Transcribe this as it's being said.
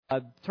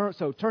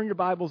Turn your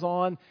Bibles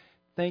on.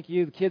 Thank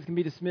you. The kids can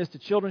be dismissed to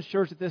Children's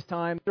Church at this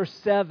time. Chapter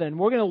 7.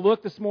 We're going to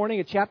look this morning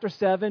at chapter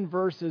 7,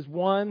 verses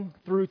 1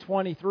 through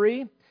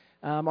 23.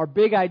 Our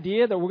big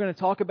idea that we're going to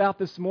talk about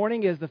this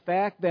morning is the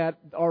fact that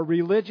our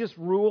religious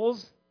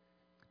rules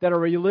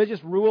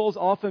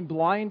often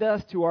blind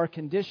us to our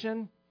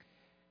condition,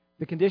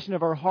 the condition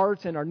of our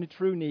hearts and our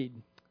true need.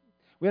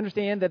 We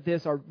understand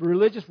that our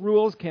religious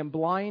rules can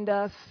blind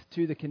us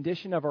to the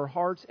condition of our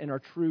hearts and our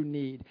true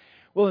need.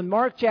 Well, in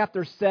Mark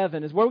chapter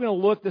 7 is where we're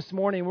going to look this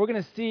morning. We're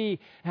going to see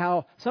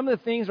how some of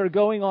the things that are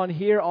going on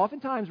here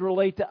oftentimes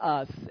relate to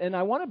us. And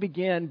I want to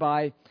begin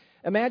by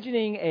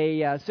imagining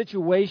a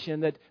situation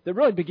that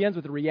really begins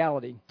with the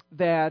reality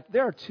that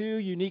there are two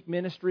unique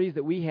ministries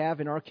that we have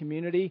in our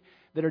community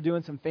that are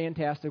doing some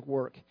fantastic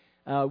work.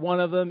 One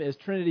of them is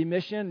Trinity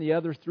Mission, the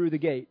other is Through the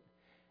Gate.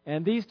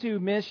 And these two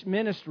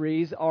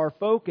ministries are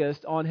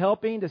focused on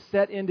helping to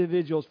set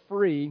individuals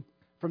free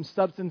from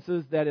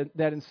substances that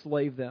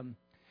enslave them.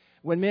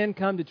 When men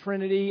come to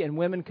Trinity and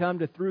women come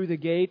to Through the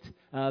Gate,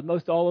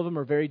 most all of them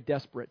are very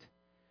desperate.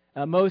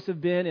 Most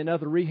have been in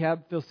other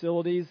rehab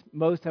facilities.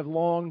 Most have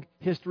long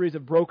histories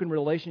of broken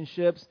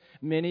relationships.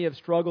 Many have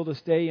struggled to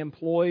stay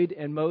employed,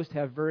 and most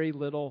have very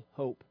little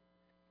hope.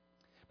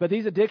 But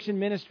these addiction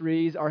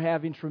ministries are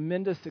having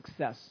tremendous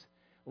success.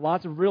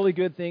 Lots of really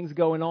good things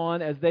going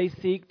on as they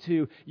seek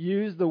to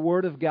use the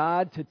Word of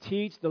God to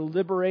teach the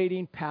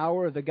liberating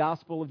power of the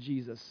gospel of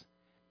Jesus.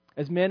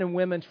 As men and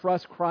women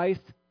trust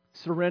Christ,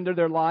 surrender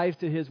their lives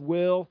to His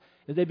will,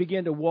 as they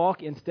begin to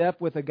walk in step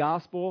with the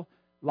gospel,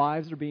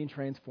 lives are being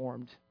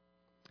transformed.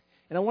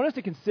 And I want us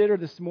to consider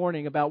this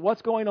morning about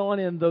what's going on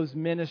in those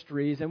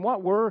ministries and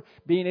what we're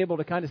being able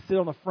to kind of sit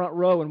on the front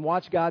row and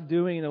watch God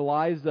doing in the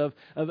lives of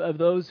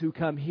those who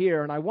come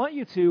here. And I want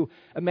you to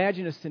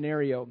imagine a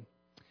scenario.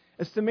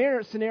 A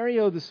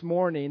scenario this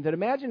morning that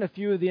imagine a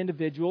few of the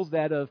individuals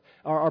that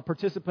are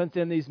participants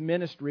in these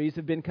ministries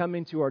have been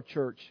coming to our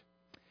church.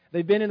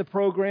 They've been in the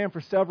program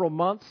for several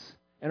months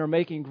and are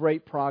making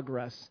great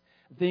progress.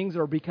 Things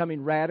are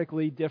becoming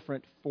radically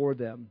different for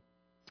them.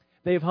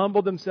 They've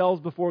humbled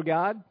themselves before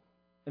God,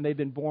 and they've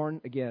been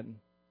born again.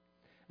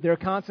 They're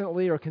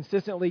constantly or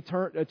consistently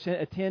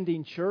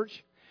attending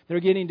church. They're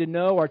getting to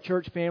know our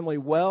church family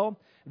well.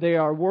 They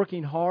are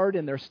working hard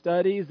in their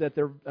studies at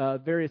their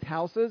various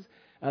houses.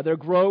 They're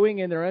growing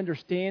in their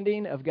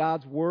understanding of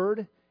God's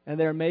Word, and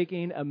they're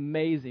making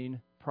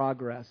amazing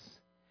progress.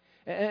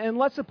 And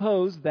let's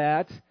suppose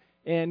that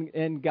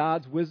in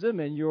God's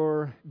wisdom and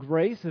your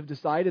grace have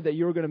decided that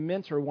you're going to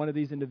mentor one of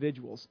these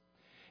individuals.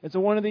 And so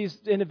one of these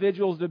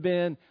individuals that have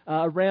been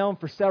around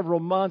for several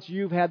months,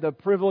 you've had the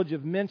privilege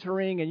of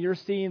mentoring, and you're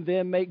seeing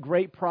them make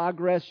great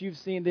progress. You've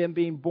seen them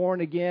being born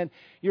again.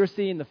 You're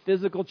seeing the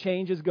physical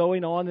changes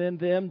going on in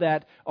them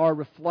that are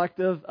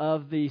reflective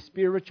of the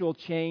spiritual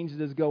change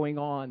that is going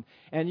on.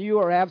 And you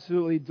are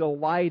absolutely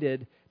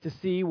delighted to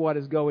see what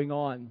is going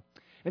on.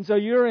 And so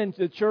you're in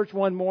the church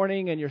one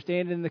morning and you're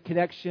standing in the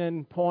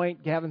connection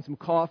point having some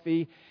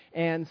coffee,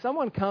 and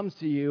someone comes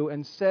to you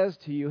and says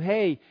to you,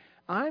 "Hey,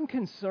 I'm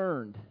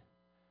concerned.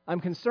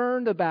 I'm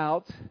concerned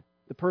about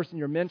the person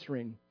you're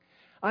mentoring.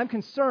 I'm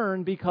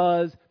concerned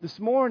because this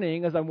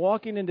morning as I'm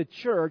walking into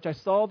church, I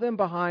saw them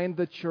behind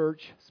the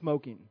church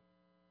smoking."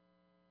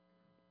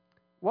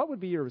 What would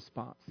be your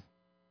response?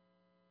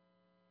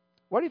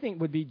 What do you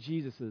think would be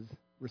Jesus'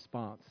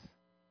 response?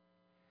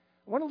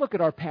 I want to look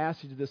at our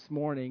passage this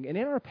morning, and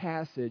in our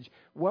passage,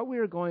 what we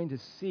are going to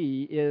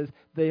see is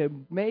the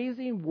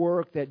amazing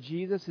work that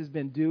Jesus has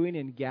been doing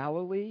in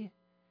Galilee,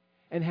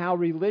 and how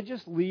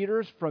religious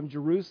leaders from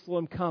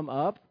Jerusalem come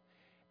up,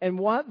 and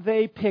what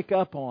they pick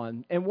up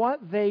on, and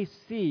what they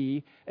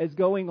see as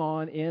going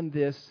on in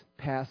this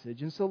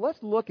passage. And so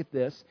let's look at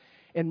this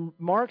in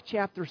Mark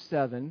chapter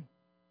 7,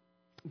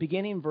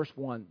 beginning in verse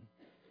 1.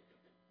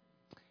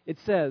 It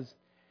says,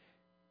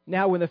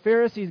 "Now when the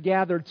Pharisees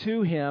gathered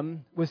to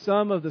him with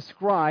some of the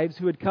scribes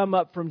who had come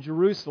up from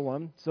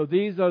Jerusalem," so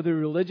these are the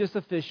religious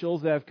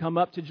officials that have come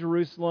up to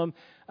Jerusalem,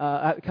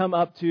 come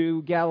up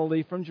to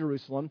Galilee from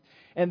Jerusalem,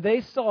 "and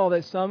they saw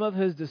that some of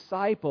his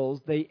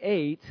disciples, they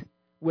ate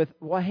with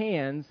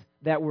hands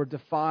that were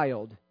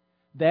defiled,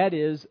 that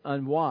is,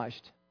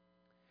 unwashed."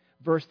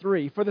 Verse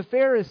 3, "For the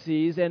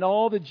Pharisees and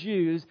all the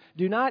Jews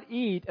do not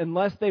eat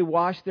unless they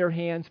wash their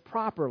hands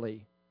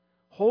properly,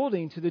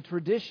 holding to the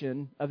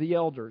tradition of the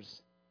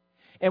elders.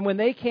 And when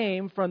they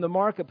came from the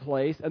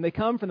marketplace, and they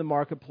come from the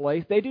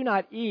marketplace, they do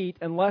not eat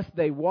unless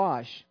they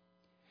wash.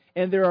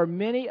 And there are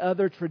many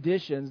other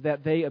traditions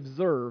that they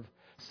observe,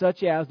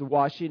 such as the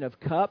washing of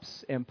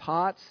cups and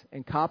pots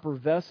and copper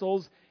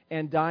vessels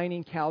and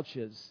dining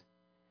couches.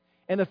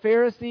 And the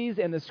Pharisees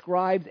and the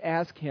scribes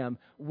asked him,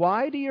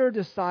 'Why do your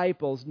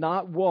disciples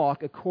not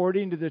walk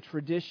according to the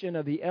tradition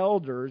of the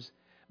elders,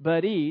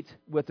 but eat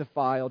with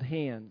defiled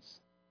hands?'"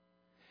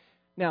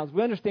 Now, as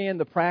we understand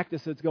the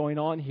practice that's going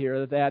on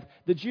here, that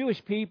the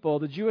Jewish people,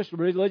 the Jewish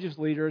religious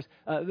leaders,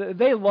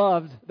 they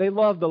loved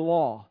the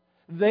law.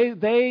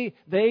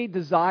 they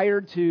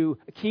desired to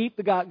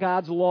keep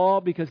God's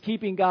law, because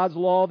keeping God's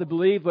law, they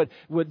believed,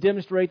 would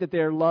demonstrate that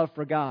their love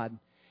for God.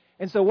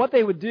 And so what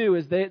they would do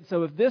is,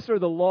 so if this were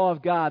the law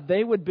of God,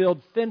 they would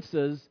build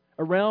fences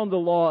around the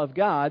law of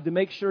God to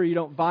make sure you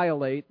don't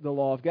violate the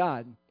law of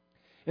God.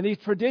 And these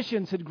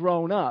traditions had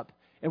grown up.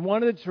 And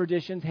one of the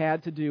traditions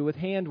had to do with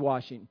hand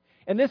washing.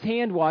 And this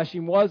hand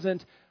washing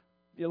wasn't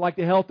like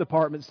the health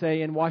department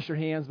saying, wash your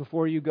hands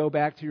before you go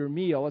back to your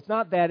meal. It's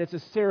not that. It's a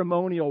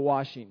ceremonial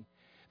washing.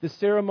 The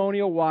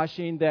ceremonial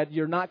washing that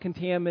you're not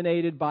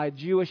contaminated by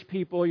Jewish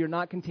people. You're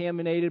not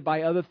contaminated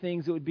by other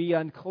things that would be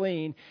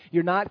unclean.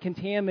 You're not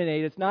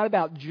contaminated. It's not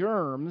about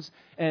germs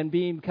and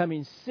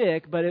becoming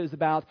sick, but it was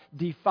about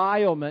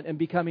defilement and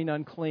becoming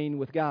unclean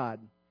with God.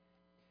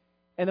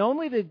 And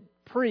only the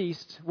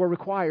priests were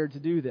required to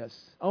do this.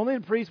 Only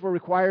the priests were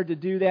required to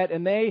do that,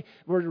 and they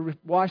were to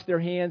wash their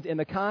hands in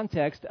the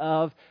context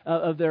of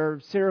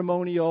their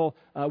ceremonial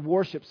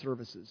worship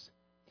services.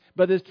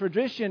 But as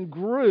tradition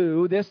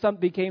grew, this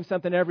became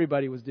something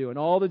everybody was doing,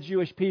 all the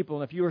Jewish people.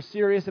 And if you were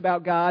serious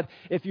about God,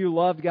 if you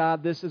loved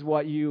God, this is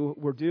what you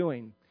were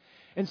doing.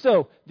 And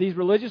so these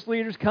religious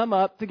leaders come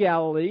up to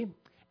Galilee,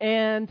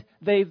 and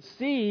they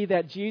see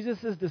that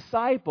Jesus'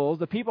 disciples,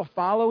 the people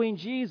following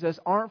Jesus,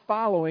 aren't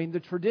following the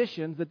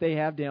traditions that they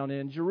have down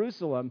in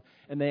Jerusalem,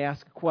 and they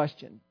ask a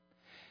question.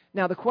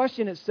 Now, the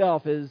question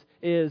itself is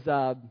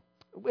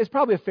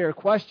probably a fair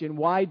question.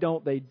 Why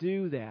don't they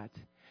do that?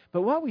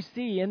 But what we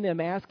see in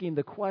them asking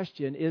the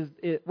question is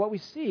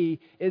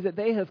that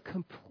they have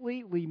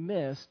completely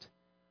missed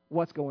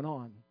what's going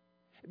on.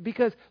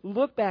 Because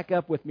look back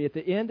up with me at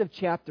the end of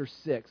chapter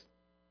 6.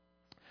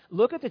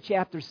 Look at the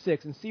chapter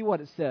 6 and see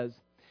what it says.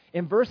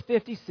 In verse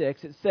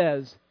 56, it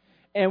says,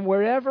 "And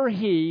wherever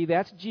he,"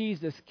 that's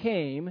Jesus,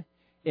 "came,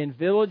 in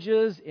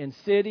villages, in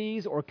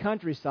cities, or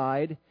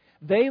countryside,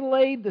 they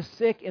laid the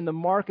sick in the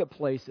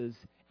marketplaces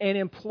and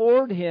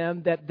implored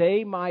him that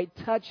they might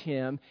touch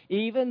him,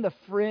 even the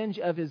fringe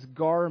of his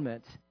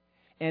garment.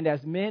 And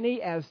as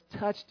many as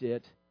touched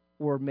it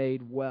were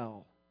made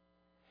well."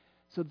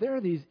 So there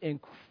are these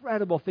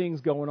incredible things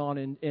going on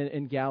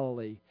in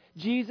Galilee.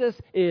 Jesus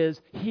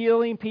is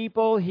healing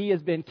people. He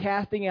has been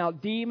casting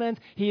out demons.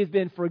 He has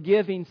been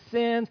forgiving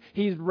sins.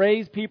 He's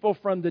raised people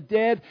from the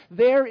dead.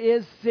 There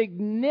is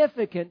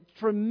significant,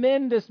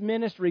 tremendous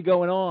ministry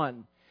going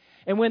on.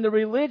 And when the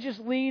religious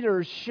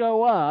leaders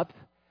show up,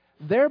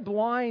 they're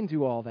blind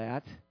to all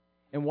that.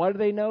 And what do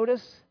they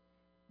notice?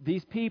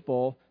 These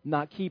people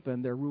not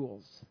keeping their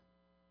rules.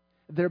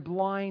 They're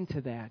blind to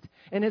that.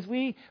 And as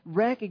we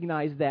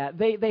recognize that,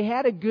 they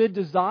had a good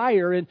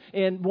desire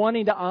in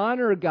wanting to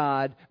honor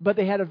God, but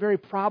they had a very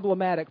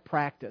problematic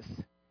practice.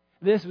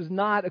 This was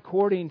not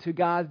according to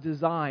God's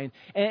design.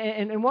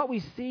 And what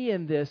we see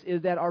in this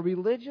is that our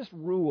religious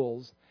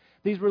rules,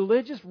 these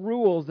religious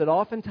rules that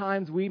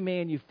oftentimes we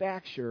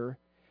manufacture,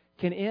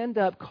 can end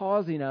up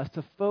causing us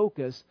to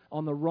focus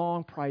on the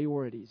wrong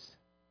priorities.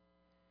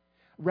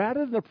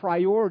 Rather than the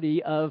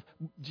priority of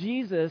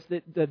Jesus,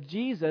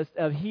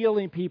 of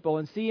healing people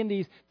and seeing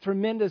these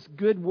tremendous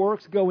good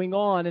works going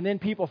on, and then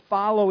people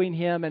following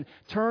Him and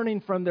turning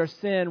from their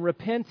sin,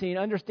 repenting,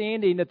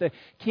 understanding that the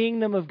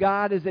kingdom of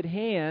God is at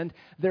hand,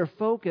 they're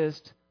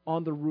focused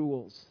on the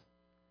rules.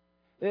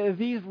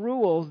 These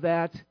rules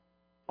that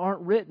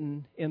aren't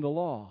written in the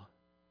law.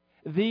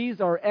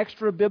 These are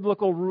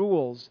extra-biblical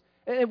rules,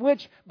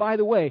 which, by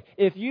the way,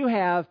 if you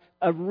have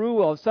a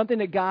rule, something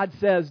that God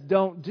says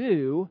don't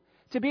do,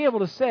 to be able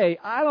to say,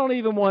 I don't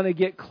even want to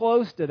get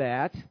close to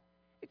that,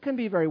 it can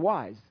be very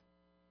wise.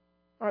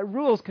 All right,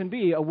 rules can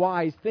be a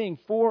wise thing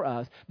for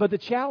us, but the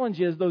challenge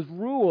is those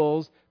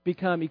rules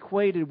become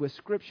equated with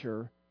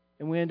Scripture,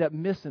 and we end up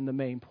missing the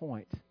main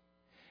point.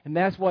 And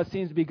that's what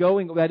seems to be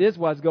that is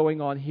what's going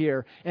on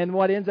here. And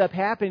what ends up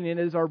happening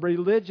is our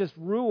religious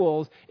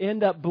rules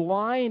end up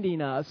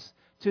blinding us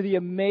to the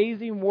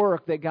amazing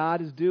work that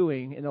God is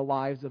doing in the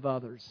lives of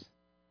others.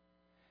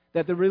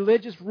 That the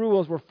religious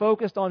rules were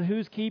focused on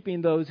who's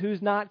keeping those,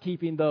 who's not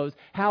keeping those,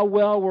 how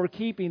well we're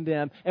keeping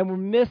them, and we're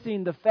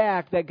missing the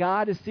fact that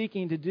God is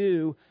seeking to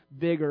do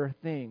bigger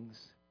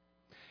things.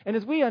 And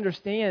as we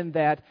understand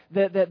that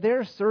there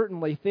are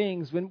certainly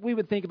things, when we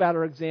would think about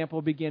our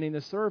example beginning the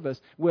service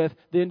with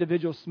the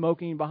individual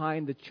smoking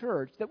behind the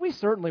church, that we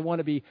certainly want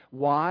to be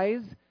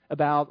wise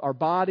about our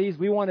bodies.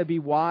 We want to be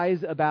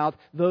wise about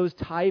those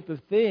type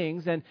of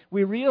things. And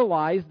we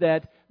realize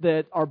that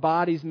our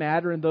bodies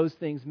matter and those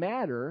things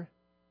matter.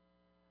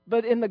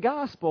 But in the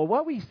gospel,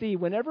 what we see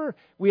whenever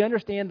we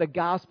understand the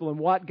gospel and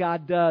what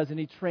God does and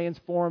He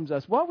transforms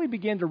us, what we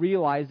begin to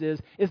realize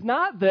is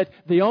not that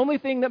the only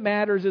thing that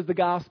matters is the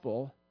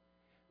gospel.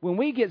 When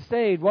we get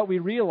saved, what we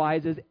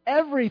realize is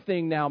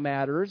everything now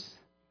matters,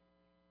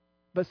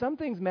 but some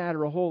things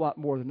matter a whole lot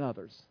more than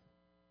others.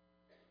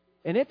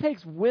 And it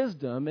takes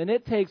wisdom, and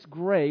it takes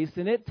grace,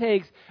 and it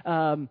takes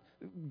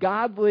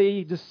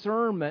godly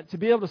discernment to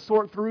be able to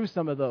sort through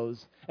some of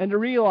those and to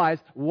realize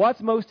what's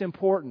most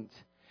important.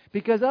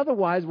 Because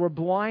otherwise we're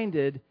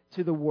blinded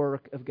to the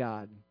work of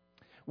God.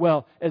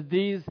 Well, as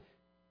these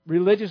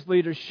religious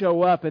leaders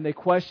show up and they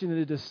question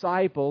the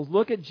disciples,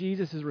 look at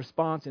Jesus'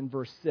 response in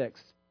verse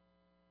 6.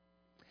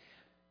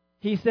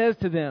 He says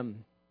to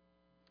them,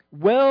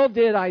 "Well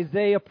did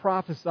Isaiah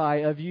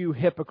prophesy of you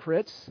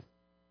hypocrites."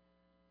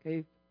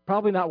 Okay,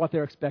 probably not what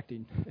they're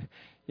expecting.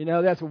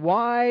 That's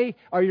why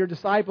are your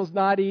disciples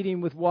not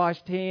eating with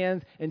washed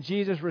hands? And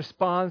Jesus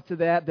responds to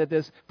that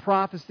this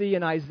prophecy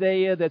in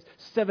Isaiah that's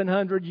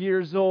 700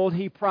 years old,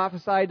 he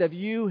prophesied of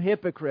you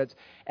hypocrites,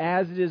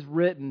 as it is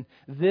written,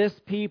 "This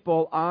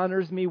people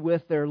honors me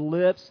with their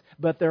lips,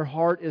 but their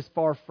heart is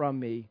far from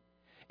me.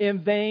 In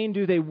vain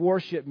do they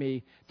worship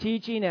me,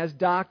 teaching as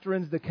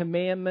doctrines the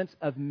commandments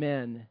of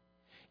men.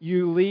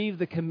 You leave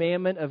the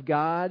commandment of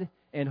God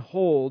and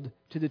hold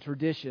to the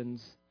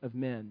traditions of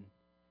men."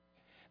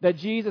 That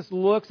Jesus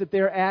looks at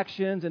their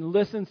actions and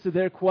listens to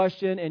their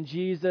question, and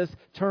Jesus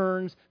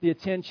turns the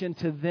attention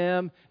to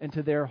them and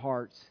to their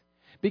hearts.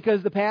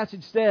 Because the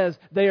passage says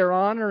they are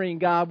honoring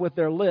God with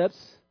their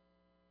lips,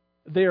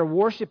 they are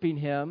worshiping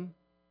Him,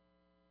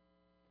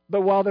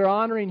 but while they're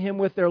honoring Him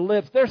with their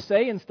lips, they're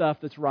saying stuff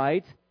that's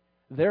right.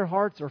 Their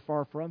hearts are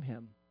far from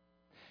Him.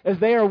 As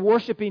they are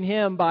worshiping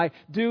Him by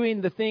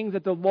doing the things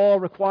that the law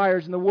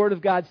requires and the Word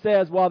of God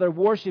says while they're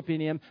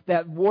worshiping Him,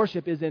 that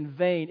worship is in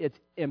vain. It's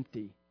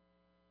empty.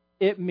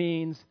 It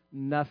means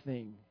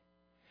nothing.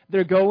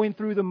 They're going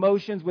through the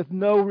motions with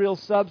no real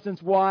substance.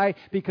 Why?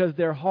 Because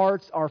their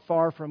hearts are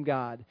far from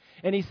God.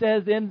 And he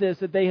says in this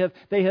that they have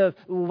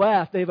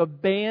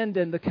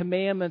abandoned the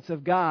commandments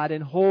of God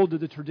and hold to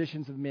the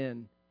traditions of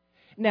men.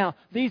 Now,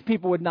 these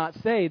people would not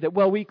say that,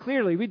 well, we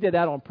did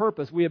that on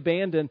purpose. We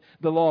abandoned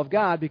the law of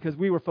God because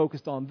we were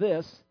focused on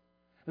this.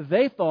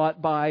 They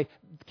thought by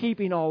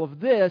keeping all of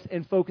this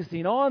and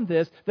focusing on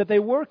this that they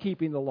were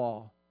keeping the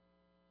law.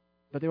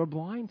 But they were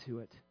blind to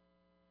it.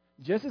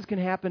 Just as can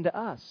happen to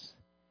us.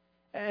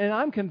 And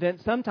I'm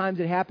convinced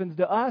sometimes it happens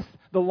to us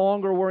the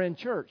longer we're in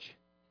church.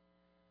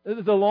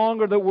 The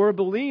longer that we're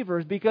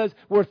believers, because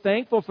we're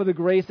thankful for the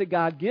grace that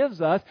God gives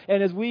us.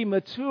 And as we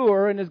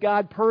mature and as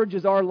God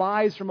purges our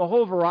lives from a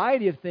whole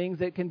variety of things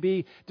that can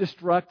be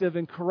destructive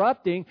and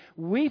corrupting,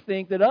 we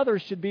think that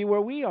others should be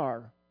where we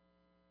are.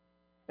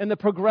 And the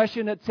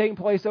progression that's taken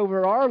place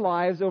over our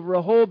lives over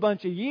a whole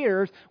bunch of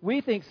years,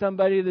 we think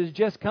somebody that's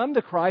just come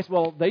to Christ,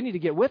 well, they need to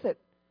get with it.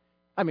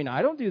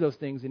 I don't do those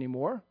things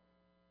anymore.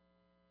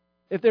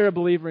 If they're a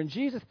believer in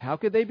Jesus, how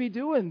could they be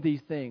doing these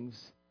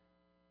things?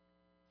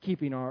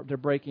 They're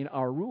breaking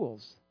our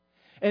rules.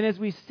 And as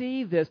we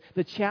see this,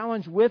 the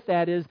challenge with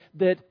that is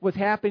that what's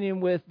happening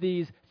with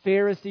these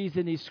Pharisees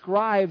and these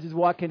scribes is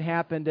what can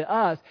happen to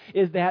us,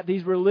 is that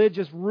these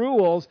religious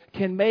rules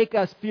can make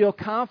us feel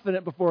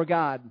confident before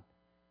God.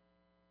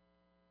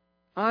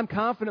 I'm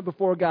confident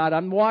before God.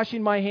 I'm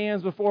washing my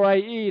hands before I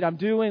eat. I'm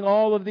doing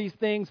all of these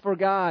things for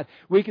God.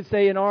 We could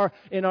say in our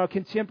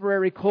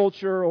contemporary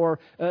culture or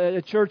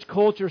a church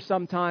culture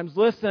sometimes,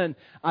 listen,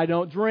 I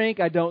don't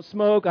drink, I don't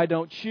smoke, I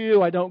don't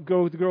chew, I don't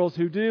go with the girls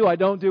who do, I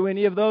don't do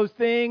any of those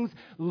things.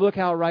 Look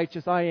how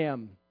righteous I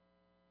am.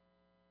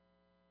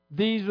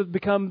 These have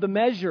become the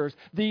measures.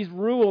 These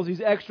rules,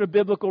 these extra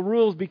biblical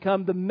rules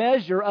become the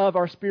measure of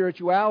our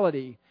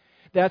spirituality.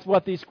 That's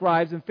what these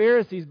scribes and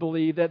Pharisees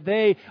believe, that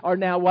they are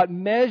now what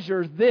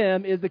measures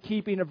them is the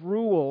keeping of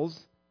rules,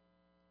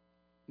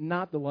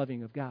 not the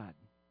loving of God.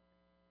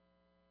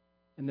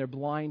 And they're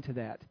blind to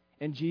that.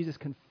 And Jesus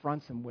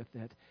confronts them with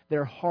it.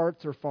 Their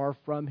hearts are far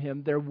from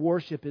Him. Their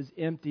worship is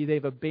empty.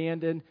 They've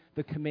abandoned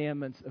the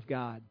commandments of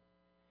God.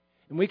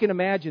 And we can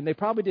imagine they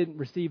probably didn't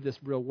receive this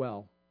real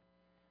well.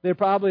 They're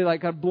probably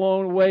kind of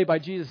blown away by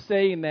Jesus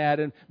saying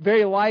that, and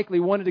very likely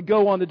wanted to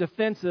go on the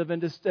defensive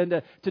and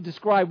to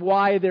describe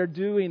why they're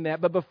doing that.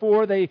 But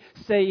before they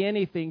say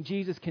anything,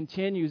 Jesus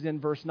continues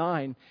in verse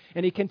 9.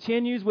 And He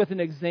continues with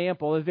an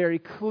example, a very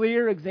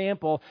clear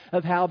example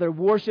of how their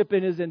worship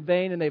is in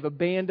vain and they've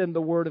abandoned the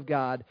Word of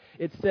God.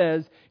 It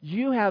says,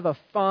 "You have a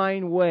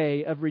fine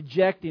way of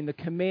rejecting the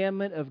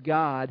commandment of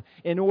God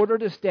in order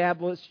to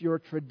establish your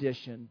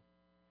tradition.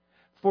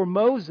 For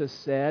Moses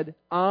said,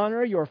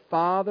 'Honor your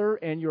father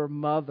and your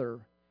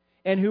mother,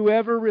 and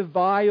whoever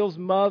reviles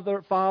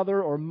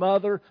father or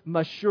mother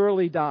must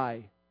surely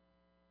die.'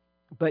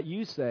 But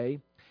you say,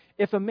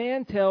 'If a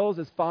man tells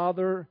his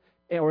father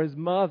or his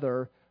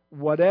mother,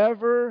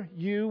 whatever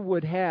you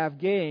would have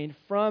gained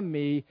from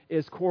me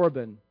is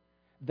Corban,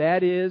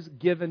 that is,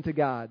 given to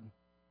God,'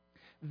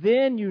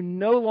 then you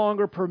no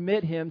longer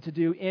permit him to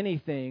do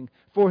anything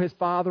for his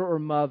father or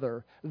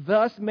mother,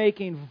 thus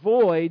making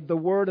void the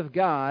Word of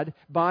God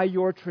by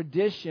your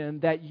tradition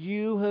that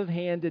you have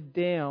handed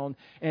down,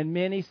 and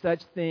many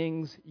such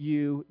things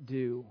you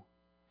do."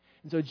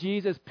 And so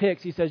Jesus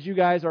picks, He says, you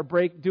guys are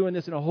doing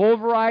this in a whole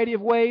variety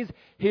of ways.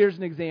 Here's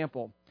an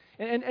example.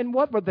 And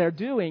what they're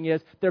doing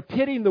is they're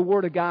pitting the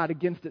Word of God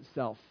against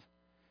itself.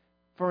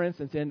 For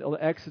instance, in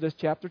Exodus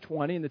chapter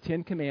 20, in the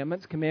Ten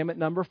Commandments, commandment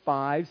number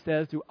 5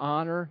 says to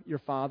honor your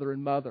father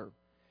and mother.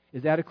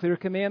 Is that a clear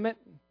commandment?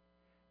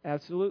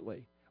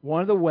 Absolutely.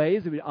 One of the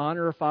ways that we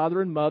honor our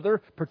father and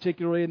mother,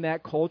 particularly in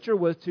that culture,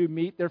 was to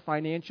meet their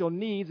financial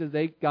needs as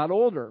they got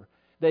older.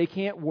 They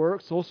can't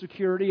work. Social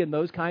Security and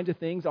those kinds of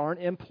things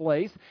aren't in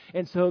place.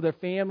 And so their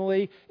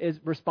family is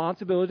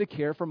responsibility to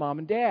care for mom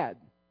and dad.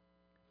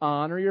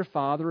 Honor your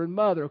father and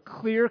mother.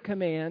 Clear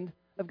command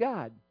of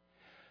God.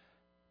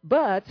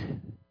 But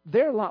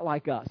they're a lot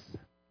like us.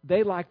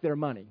 They like their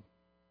money,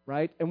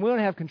 right? And we don't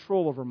have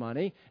control over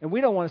money. And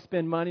we don't want to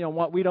spend money on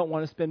what we don't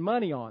want to spend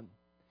money on.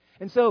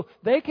 And so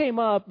they came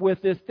up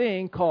with this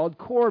thing called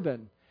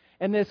Corban.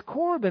 And this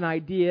Corban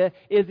idea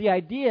is the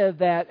idea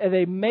that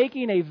they're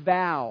making a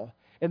vow.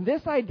 And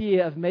this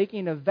idea of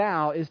making a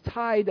vow is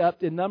tied up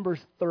to Numbers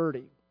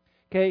 30.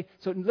 Okay,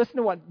 so listen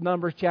to what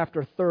Numbers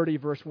chapter 30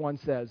 verse 1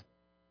 says.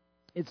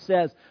 It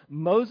says,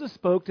 Moses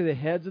spoke to the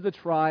heads of the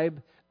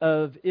tribe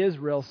of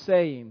Israel,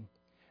 saying,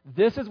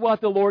 this is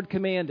what the Lord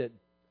commanded.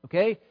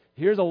 Okay,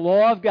 here's a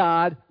law of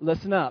God.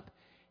 Listen up.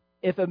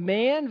 If a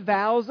man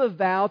vows a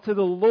vow to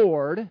the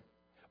Lord,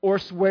 or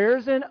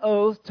swears an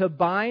oath to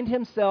bind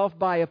himself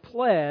by a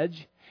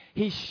pledge,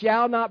 he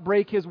shall not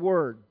break his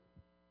word.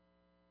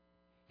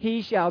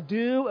 He shall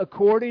do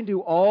according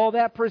to all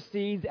that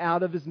proceeds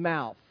out of his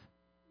mouth.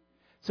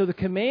 So the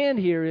command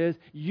here is,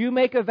 you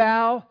make a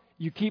vow,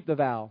 you keep the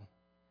vow.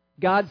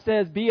 God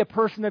says, be a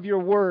person of your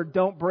word,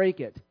 don't break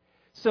it.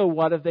 So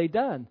what have they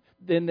done?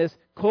 In this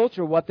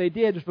culture, what they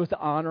did, they're supposed to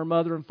honor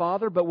mother and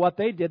father, but what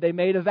they did, they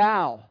made a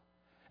vow.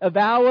 A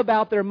vow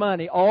about their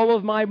money. All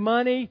of my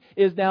money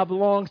now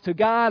belongs to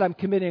God. I'm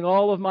committing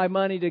all of my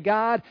money to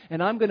God,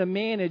 and I'm going to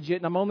manage it,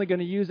 and I'm only going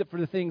to use it for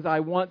the things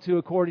I want to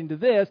according to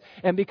this.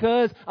 And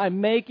because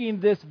I'm making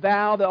this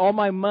vow that all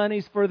my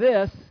money's for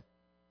this,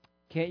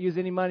 can't use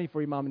any money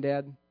for you, Mom and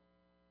Dad.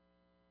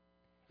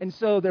 And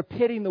so they're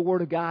pitting the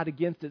Word of God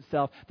against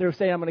itself. They're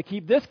saying, I'm going to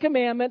keep this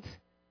commandment,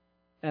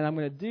 and I'm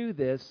going to do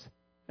this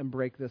and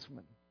break this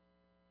one.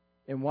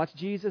 And what's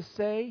Jesus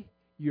say?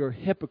 You're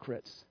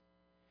hypocrites.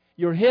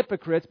 You're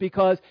hypocrites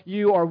because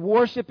you are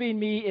worshiping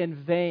me in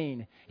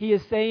vain. He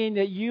is saying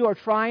that you are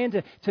trying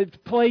to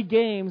play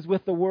games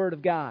with the Word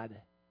of God.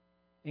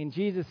 And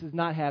Jesus is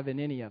not having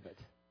any of it.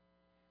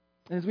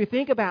 And as we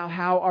think about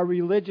how our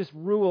religious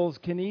rules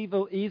can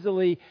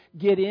easily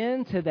get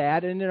into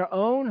that, and in our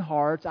own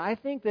hearts, I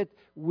think that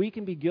we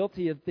can be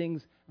guilty of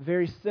things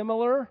very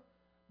similar,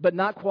 but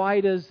not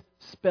quite as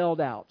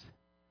spelled out.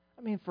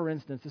 I mean, for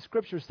instance, the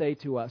Scriptures say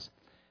to us,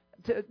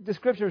 the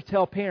Scriptures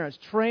tell parents,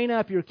 train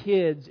up your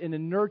kids in the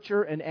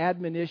nurture and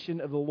admonition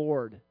of the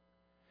Lord.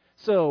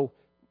 So,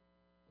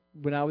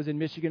 when I was in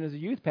Michigan as a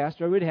youth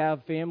pastor, I would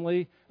have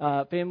families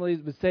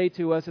would say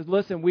to us,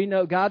 listen, we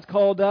know God's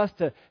called us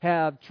to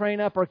train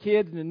up our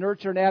kids in the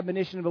nurture and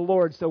admonition of the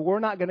Lord. So we're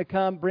not going to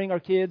come bring our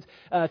kids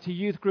to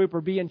youth group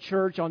or be in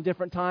church on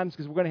different times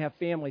because we're going to have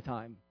family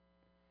time.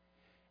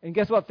 And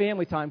guess what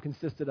family time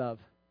consisted of?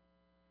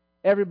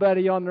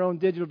 Everybody on their own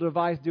digital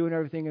device doing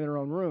everything in their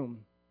own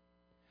room.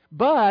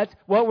 But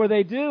what were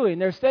they doing?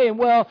 They're saying,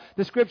 well,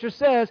 the Scripture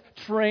says,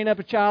 train up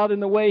a child in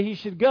the way he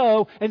should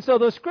go. And so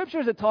those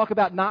Scriptures that talk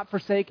about not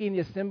forsaking the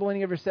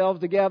assembling of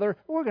yourselves together,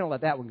 we're going to let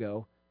that one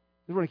go.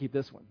 We're going to keep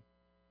this one.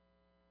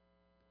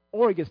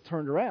 Or it gets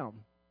turned around.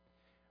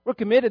 We're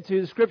committed to,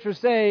 the Scriptures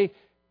say,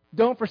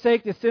 don't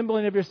forsake the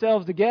assembling of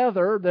yourselves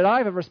together, that I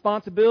have a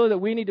responsibility that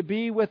we need to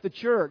be with the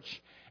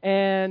church.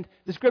 And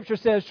the Scripture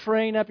says,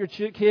 train up your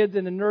kids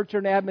in the nurture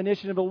and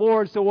admonition of the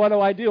Lord. So what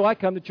do? I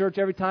come to church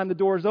every time the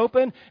door's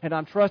open, and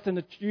I'm trusting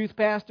the youth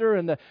pastor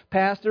and the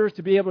pastors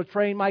to be able to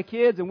train my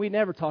kids, and we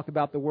never talk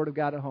about the Word of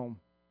God at home.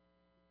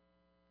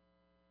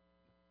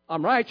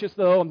 I'm righteous,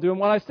 though. I'm doing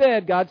what I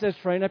said. God says,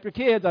 train up your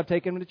kids. I've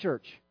taken them to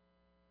church.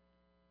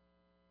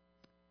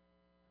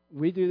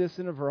 We do this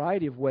in a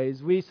variety of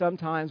ways. We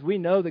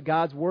know that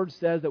God's Word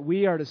says that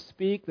we are to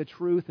speak the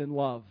truth in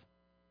love.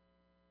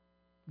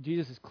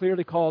 Jesus has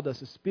clearly called us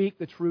to speak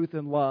the truth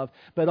in love.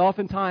 But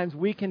oftentimes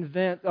we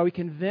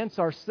convince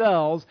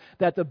ourselves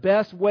that the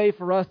best way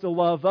for us to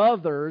love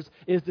others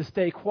is to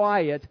stay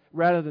quiet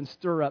rather than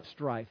stir up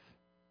strife.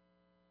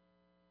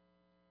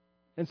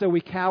 And so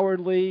we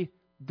cowardly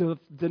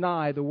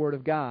deny the Word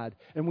of God.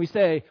 And we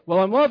say, well,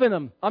 I'm loving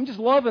them. I'm just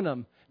loving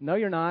them. No,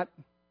 you're not.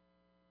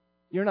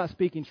 You're not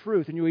speaking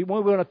truth. And we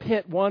want to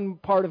pit one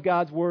part of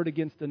God's Word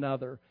against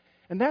another.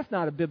 And that's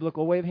not a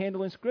biblical way of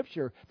handling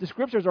Scripture. The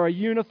Scriptures are a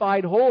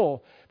unified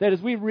whole. That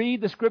as we read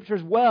the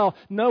Scriptures well,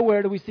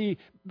 nowhere do we see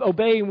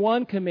obeying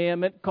one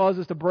commandment cause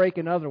us to break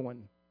another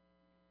one.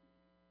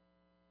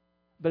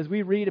 But as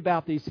we read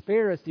about these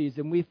Pharisees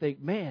and we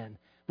think, man,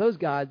 those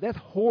guys, that's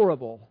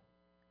horrible.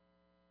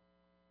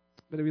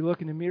 But we look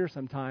in the mirror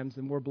sometimes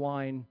and we're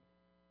blind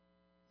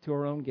to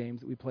our own games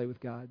that we play with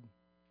God.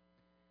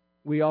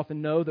 We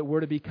often know that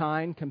we're to be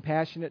kind,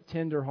 compassionate,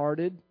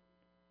 tender-hearted.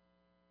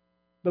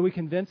 But we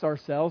convince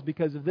ourselves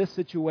because of this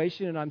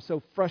situation, and I'm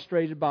so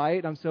frustrated by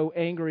it, I'm so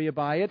angry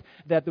by it,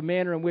 that the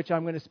manner in which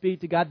I'm going to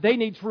speak to God, they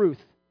need truth.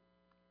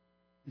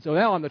 And so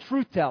now I'm the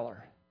truth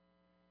teller.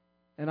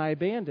 And I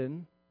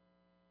abandon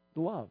the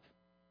love.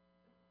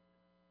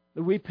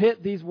 We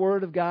pit these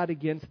Word of God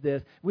against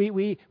this.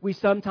 We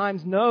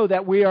sometimes know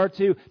that we are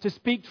to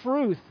speak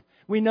truth.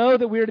 We know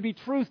that we are to be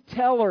truth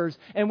tellers,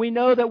 and we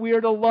know that we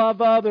are to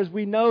love others.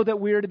 We know that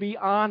we are to be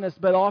honest,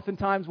 but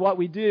oftentimes what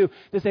we do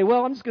is say,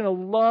 well, I'm just going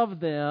to love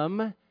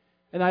them,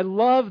 and I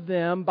love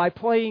them by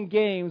playing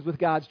games with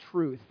God's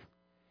truth.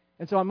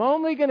 And so I'm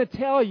only going to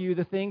tell you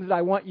the things that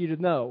I want you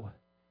to know.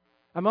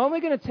 I'm only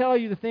going to tell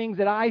you the things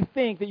that I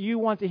think that you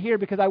want to hear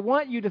because I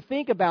want you to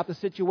think about the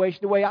situation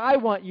the way I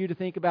want you to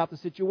think about the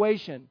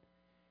situation.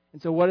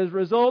 And so what is the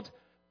result?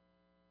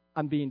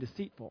 I'm being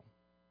deceitful.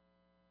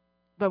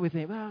 But we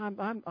think, well,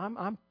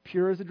 I'm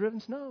pure as the driven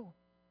snow.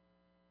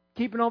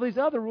 Keeping all these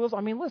other rules. I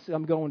mean, listen,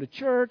 I'm going to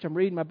church, I'm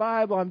reading my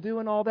Bible, I'm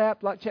doing all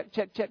that. Check,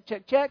 check, check,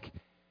 check, check.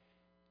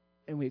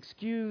 And we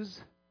excuse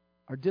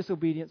our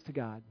disobedience to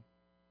God.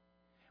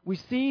 We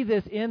see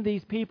this in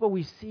these people.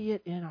 We see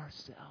it in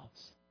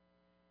ourselves.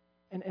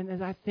 And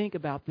as I think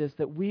about this,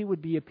 that we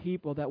would be a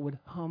people that would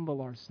humble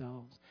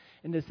ourselves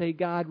and to say,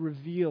 God,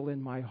 reveal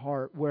in my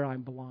heart where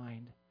I'm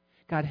blind.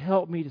 God,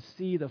 help me to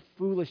see the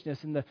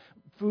foolishness and the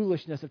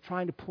foolishness of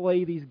trying to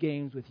play these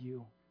games with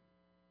you.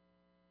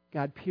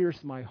 God,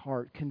 pierce my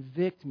heart,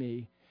 convict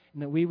me,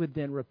 and that we would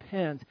then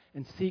repent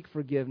and seek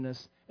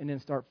forgiveness and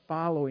then start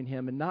following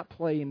Him and not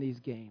playing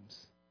these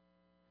games.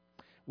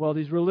 Well,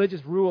 these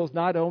religious rules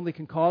not only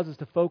can cause us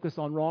to focus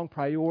on wrong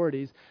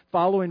priorities,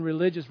 following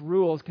religious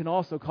rules can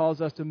also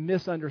cause us to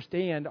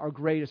misunderstand our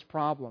greatest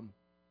problem.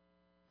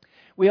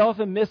 We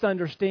often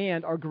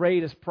misunderstand our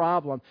greatest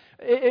problem.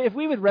 If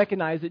we would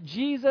recognize that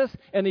Jesus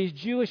and these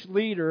Jewish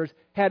leaders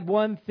had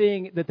one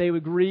thing that they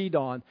agreed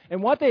on,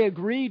 and what they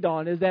agreed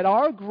on is that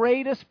our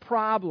greatest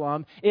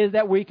problem is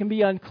that we can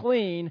be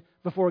unclean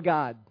before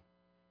God.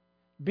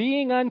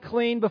 Being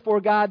unclean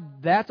before God,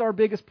 that's our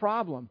biggest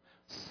problem.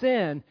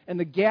 Sin and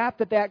the gap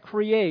that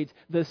creates,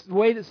 the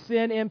way that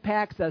sin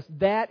impacts us,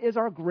 that is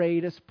our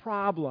greatest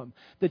problem.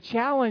 The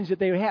challenge that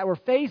they were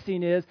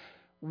facing is,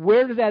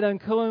 where does that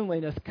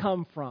uncleanliness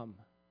come from?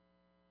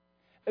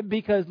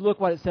 Because look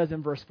what it says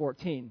in verse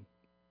 14.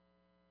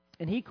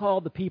 And He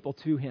called the people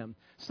to Him.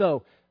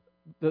 So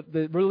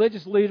the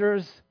religious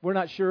leaders, we're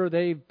not sure,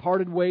 they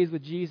parted ways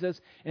with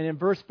Jesus. And in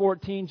verse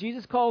 14,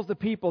 Jesus calls the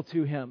people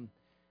to Him,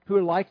 who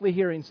are likely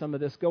hearing some of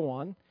this. Go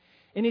on.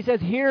 And He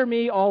says, hear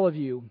me, all of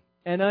you,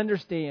 and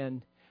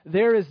understand,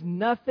 there is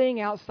nothing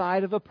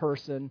outside of a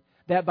person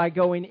that by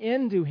going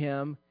into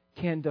him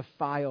can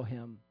defile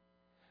him.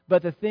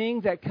 But the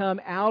things that come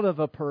out of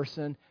a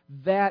person,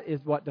 that is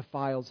what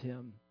defiles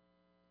him.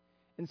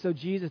 And so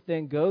Jesus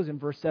then goes in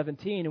verse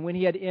 17, and when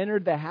He had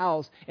entered the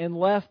house and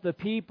left the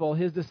people,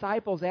 His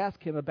disciples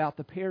asked Him about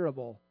the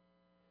parable.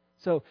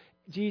 So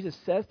Jesus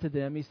says to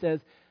them, He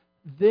says,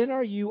 then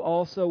are you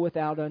also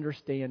without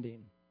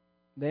understanding?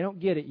 They don't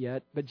get it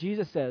yet, but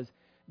Jesus says,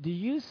 do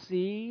you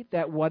see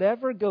that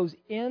whatever goes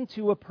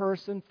into a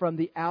person from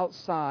the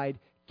outside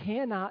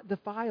cannot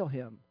defile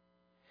him,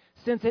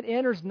 since it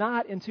enters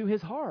not into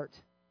his heart,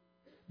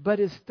 but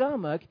his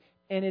stomach,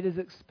 and it is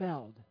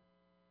expelled?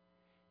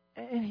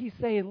 And He's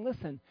saying,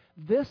 listen,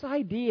 this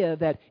idea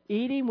that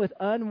eating with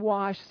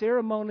unwashed,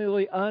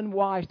 ceremonially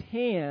unwashed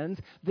hands,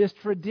 this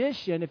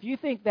tradition, if you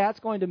think that's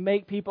going to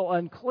make people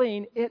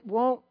unclean, it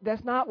won't.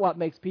 That's not what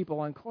makes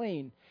people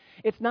unclean.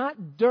 It's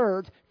not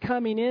dirt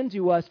coming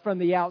into us from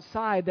the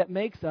outside that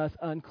makes us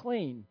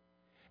unclean.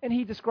 And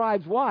He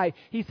describes why.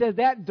 He says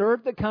that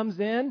dirt that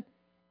comes in,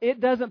 it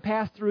doesn't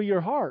pass through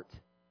your heart.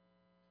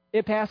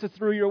 It passes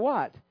through your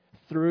what?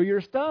 Through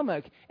your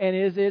stomach, and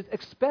is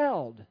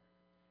expelled.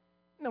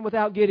 Now,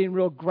 without getting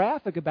real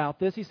graphic about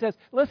this, He says,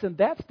 listen,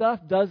 that stuff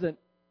doesn't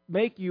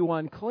make you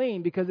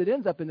unclean because it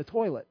ends up in the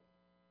toilet.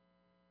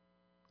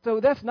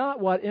 So that's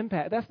not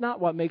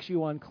what makes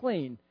you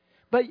unclean.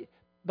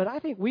 But I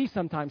think we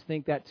sometimes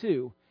think that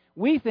too.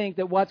 We think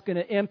that what's going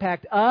to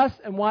impact us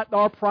and what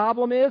our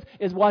problem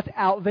is what's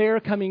out there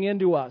coming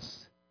into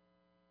us.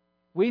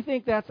 We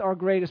think that's our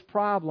greatest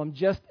problem,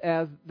 just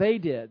as they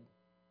did.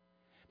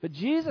 But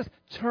Jesus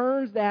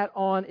turns that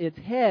on its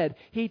head.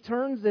 He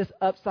turns this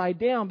upside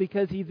down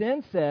because He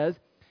then says,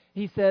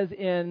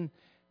 in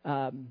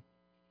at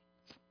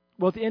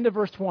the end of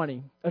verse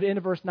 20, at the end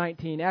of verse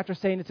 19, after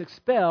saying it's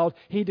expelled,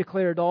 He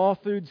declared all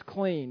foods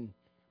clean,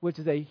 which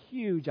is a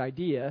huge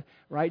idea,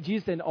 right?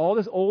 Jesus said all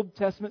this Old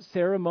Testament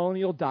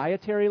ceremonial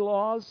dietary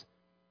laws,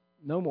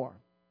 no more.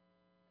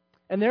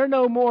 And they're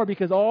no more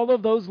because all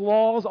of those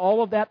laws,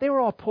 all of that, they were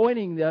all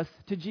pointing us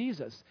to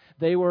Jesus.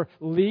 They were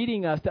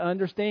leading us to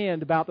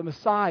understand about the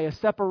Messiah,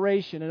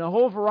 separation, and a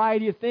whole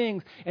variety of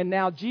things. And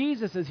now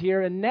Jesus is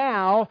here, and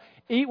now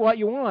eat what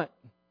you want.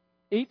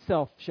 Eat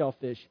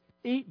shellfish.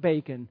 Eat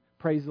bacon.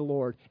 Praise the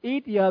Lord.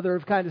 Eat the other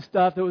kind of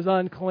stuff that was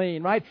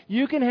unclean, right?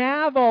 You can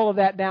have all of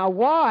that now.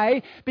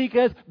 Why?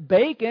 Because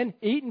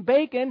eating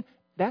bacon,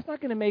 that's not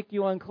going to make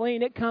you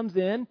unclean. It comes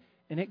in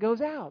and it goes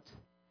out.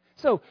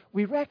 So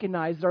we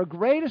recognize that our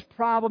greatest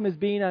problem is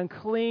being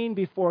unclean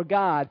before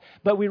God,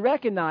 but we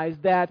recognize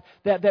that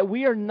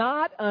we are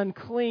not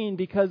unclean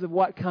because of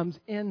what comes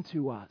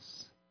into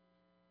us.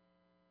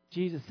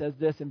 Jesus says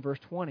this in verse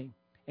 20,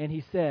 and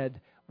He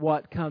said,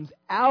 what comes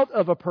out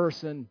of a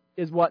person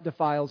is what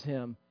defiles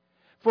him.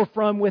 For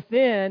from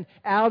within,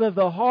 out of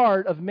the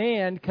heart of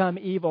man, come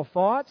evil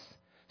thoughts,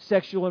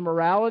 sexual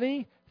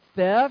immorality,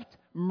 theft,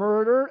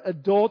 murder,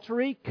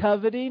 adultery,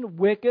 coveting,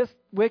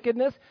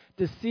 wickedness,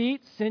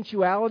 deceit,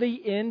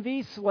 sensuality,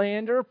 envy,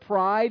 slander,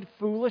 pride,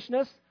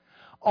 foolishness.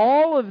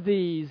 All of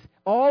these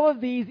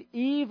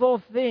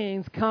evil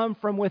things come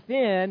from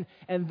within,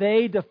 and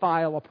they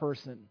defile a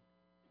person.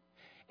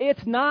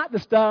 It's not the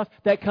stuff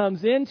that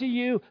comes into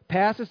you,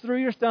 passes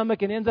through your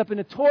stomach, and ends up in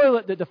a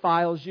toilet that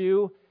defiles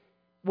you.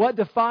 What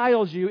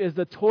defiles you is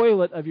the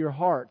toilet of your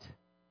heart.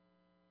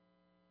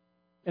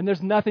 And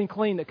there's nothing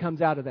clean that comes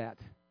out of that.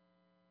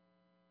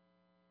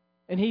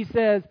 And he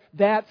says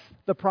that's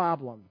the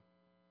problem.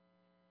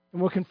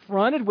 And we're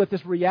confronted with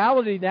this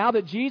reality now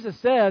that Jesus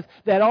says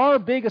that our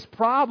biggest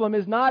problem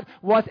is not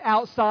what's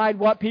outside,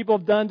 what people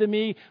have done to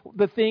me,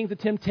 the things, the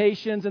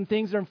temptations and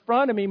things that are in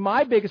front of me.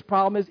 My biggest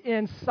problem is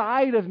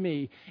inside of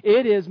me.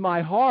 It is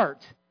my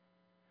heart.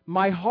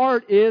 My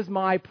heart is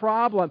my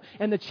problem.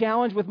 And the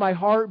challenge with my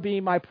heart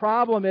being my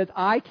problem is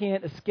I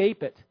can't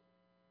escape it.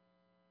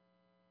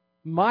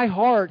 My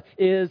heart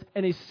is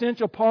an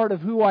essential part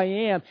of who I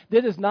am.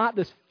 This is not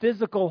this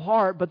physical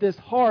heart, but this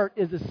heart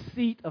is the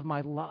seat of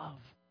my love.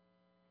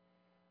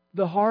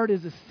 The heart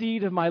is the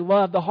seed of my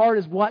love. The heart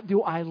is what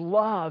do I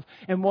love?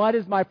 And what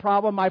is my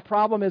problem? My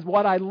problem is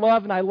what I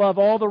love, and I love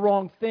all the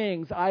wrong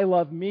things. I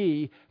love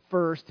me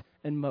first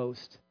and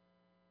most.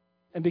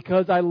 And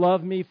because I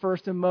love me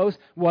first and most,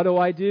 what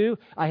do?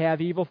 I have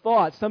evil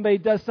thoughts. Somebody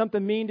does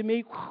something mean to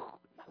me,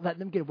 let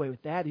them get away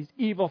with that. These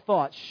evil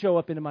thoughts show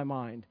up into my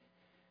mind.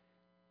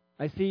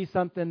 I see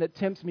something that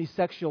tempts me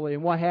sexually,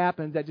 and what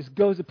happens? That just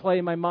goes to play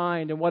in my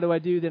mind, and what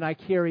do? Then I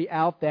carry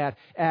out that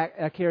act,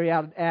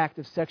 an act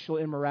of sexual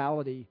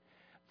immorality,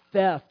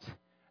 theft.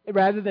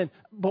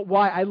 But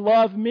why? I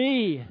love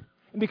me.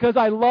 And because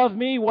I love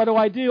me,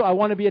 what do? I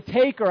want to be a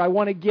taker. I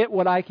want to get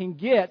what I can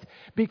get.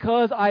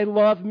 Because I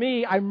love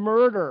me, I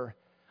murder.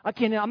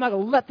 I'm not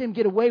going to let them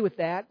get away with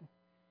that.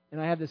 And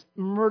I have this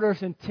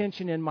murderous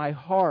intention in my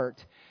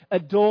heart.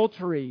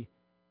 Adultery.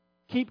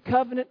 Keep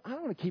covenant. I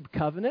don't want to keep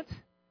covenant.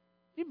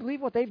 Do you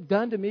believe what they've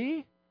done to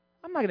me?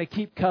 I'm not going to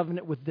keep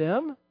covenant with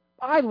them.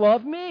 I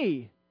love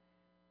me.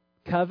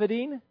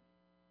 Coveting.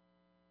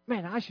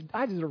 Man,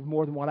 I deserve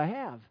more than what I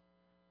have.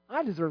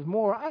 I deserve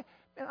more. I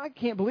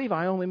can't believe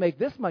I only make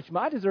this much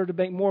money. I deserve to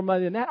make more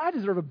money than that. I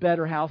deserve a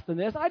better house than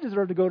this. I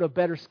deserve to go to a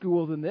better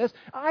school than this.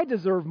 I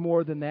deserve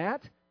more than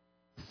that.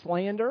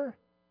 Slander.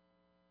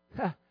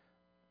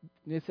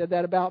 They said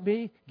that about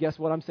me. Guess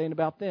what I'm saying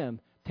about them?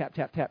 Tap,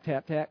 tap, tap,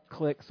 tap, tap.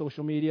 Click,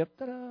 social media.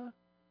 Ta-da.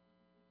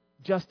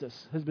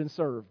 Justice has been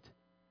served,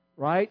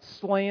 right?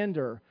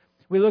 Slander.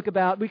 We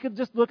could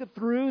just look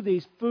through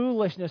these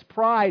foolishness,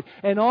 pride,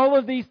 and all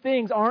of these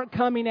things aren't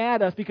coming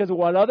at us because of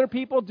what other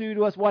people do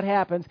to us. What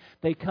happens?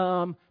 They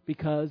come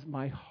because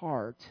my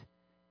heart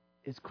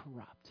is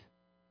corrupt.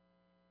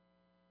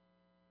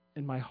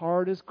 And my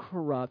heart is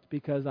corrupt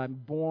because I'm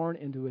born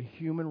into a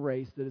human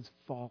race that is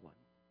fallen.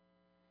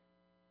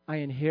 I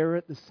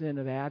inherit the sin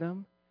of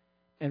Adam.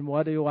 And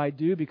what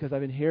do? Because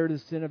I've inherited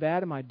the sin of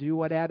Adam, I do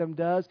what Adam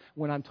does.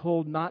 When I'm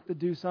told not to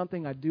do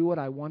something, I do what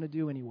I want to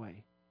do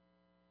anyway.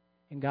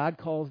 And God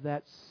calls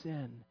that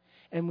sin.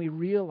 And we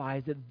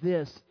realize that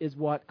this is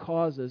what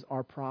causes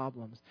our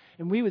problems.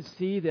 And we would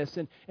see this,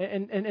 and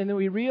then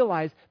we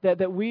realize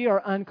that we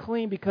are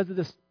unclean because of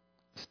this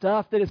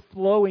stuff that is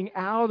flowing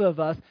out of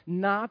us,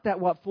 not that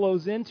what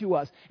flows into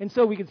us. And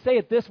so we could say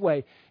it this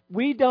way.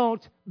 We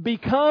don't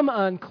become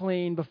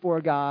unclean before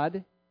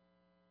God.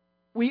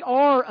 We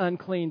are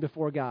unclean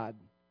before God.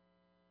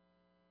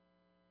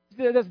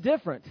 That's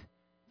different.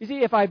 You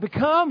see, if I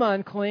become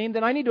unclean,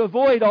 then I need to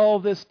avoid all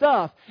this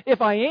stuff.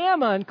 If I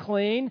am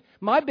unclean,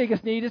 my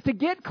biggest need is to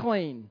get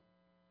clean.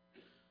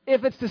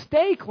 If it's to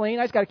stay clean,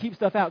 I just got to keep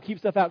stuff out, keep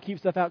stuff out, keep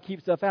stuff out,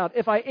 keep stuff out.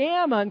 If I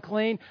am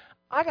unclean,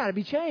 I got to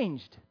be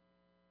changed.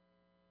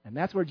 And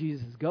that's where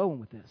Jesus is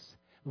going with this.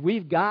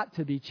 We've got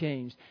to be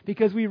changed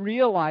because we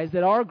realize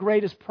that our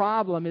greatest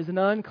problem is an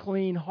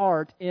unclean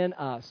heart in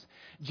us.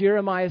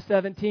 Jeremiah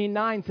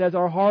 17:9 says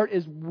our heart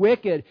is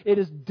wicked. It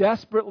is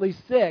desperately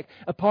sick.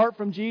 Apart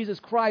from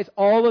Jesus Christ,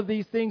 all of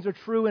these things are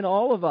true in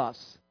all of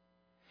us.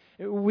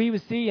 We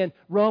would see in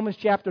Romans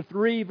chapter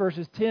 3,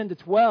 verses 10 to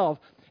 12,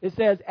 it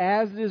says,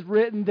 as it is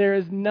written, there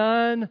is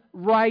none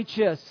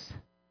righteous.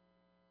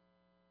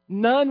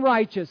 None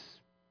righteous.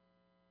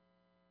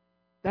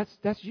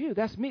 That's you.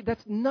 That's me.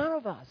 That's none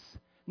of us.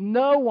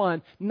 No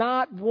one,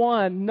 not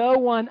one, no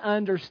one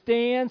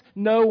understands,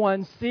 no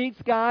one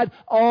seeks God.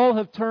 All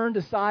have turned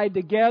aside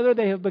together.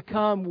 They have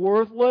become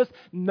worthless.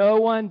 No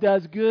one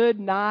does good,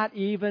 not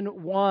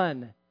even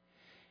one.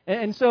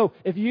 And so,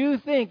 if you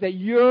think that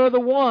you're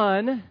the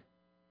one,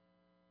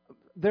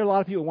 there are a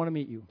lot of people who want to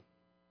meet you.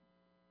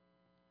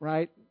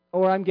 Right?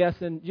 Or I'm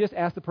guessing, just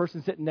ask the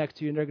person sitting next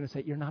to you and they're going to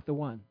say, you're not the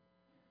one.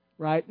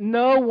 Right?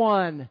 No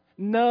one.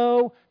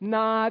 No,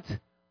 not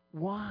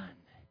one.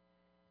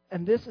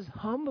 And this is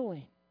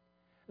humbling.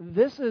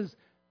 This is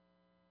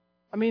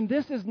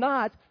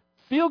not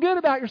feel good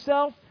about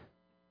yourself.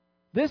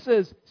 This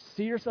is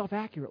see yourself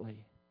accurately.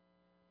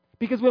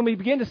 Because when we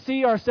begin to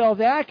see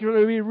ourselves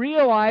accurately, we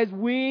realize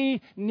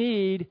we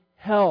need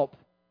help.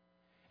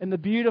 And the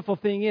beautiful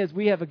thing is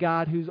we have a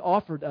God who's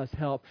offered us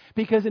help.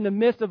 Because in the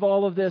midst of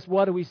all of this,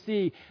 what do we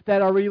see?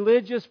 That our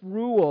religious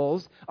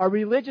rules,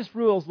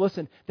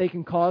 listen, they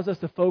can cause us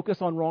to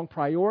focus on wrong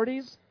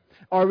priorities.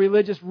 Our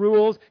religious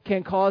rules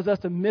can cause us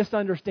to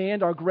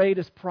misunderstand our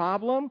greatest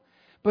problem.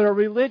 But our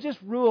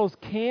religious rules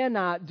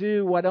cannot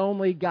do what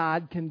only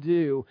God can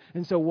do.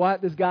 And so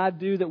what does God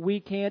do that we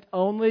can't?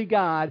 Only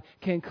God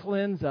can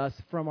cleanse us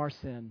from our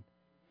sin.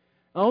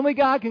 Only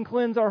God can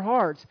cleanse our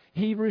hearts.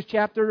 Hebrews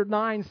chapter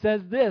 9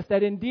 says this,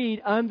 that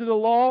indeed under the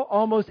law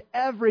almost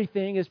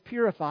everything is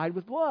purified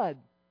with blood.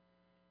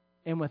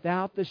 And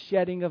without the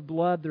shedding of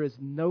blood there is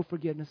no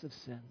forgiveness of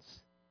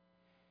sins.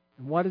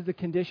 And what is the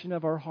condition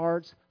of our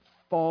hearts?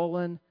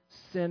 Fallen,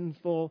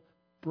 sinful,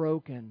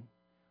 broken.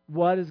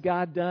 What has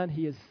God done?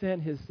 He has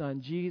sent His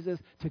Son Jesus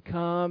to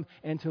come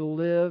and to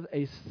live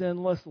a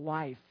sinless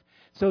life.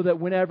 So that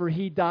whenever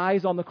He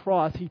dies on the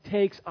cross, He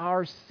takes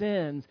our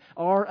sins,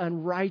 our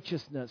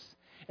unrighteousness.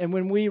 And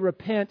when we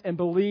repent and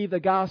believe the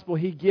gospel,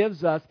 He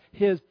gives us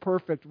His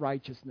perfect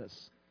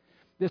righteousness.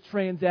 This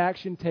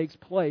transaction takes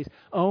place.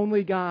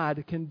 Only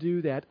God can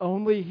do that.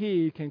 Only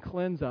He can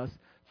cleanse us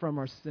from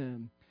our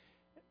sin.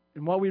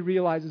 And what we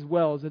realize as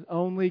well is that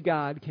only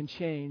God can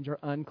change our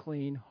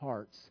unclean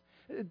hearts.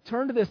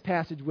 Turn to this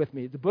passage with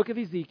me. The book of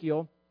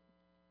Ezekiel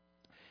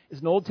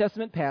is an Old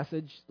Testament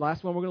passage.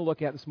 Last one we're going to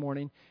look at this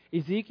morning.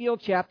 Ezekiel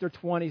chapter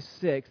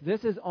 26.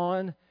 This is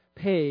on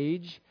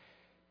page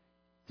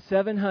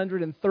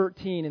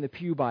 713 in the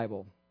Pew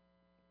Bible.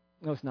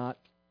 No, it's not.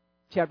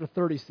 Chapter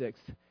 36.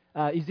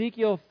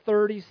 Ezekiel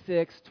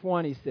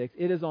 36:26.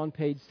 It is on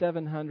page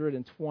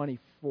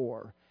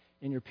 724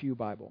 in your Pew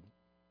Bible.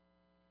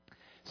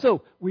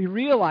 So, we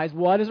realize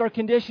what is our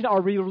condition?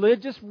 Our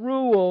religious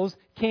rules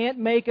can't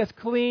make us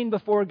clean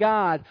before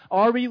God.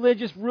 Our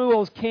religious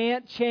rules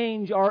can't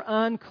change our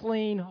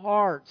unclean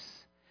hearts.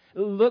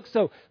 Look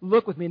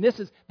with me. And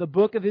this is the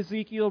book of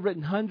Ezekiel,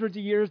 written hundreds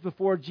of years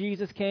before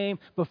Jesus came,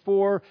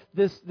 before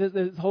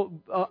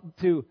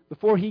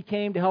before He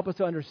came to help us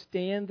to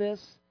understand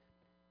this.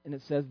 And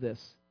it says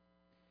this,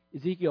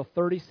 Ezekiel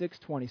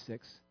 36:26.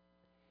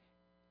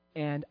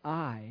 And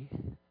I,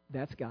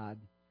 that's God,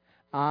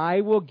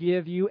 I will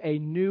give you a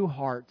new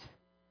heart.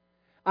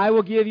 I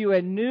will give you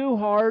a new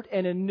heart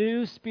and a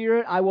new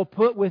spirit I will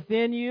put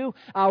within you.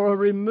 I will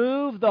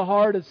remove the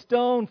heart of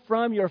stone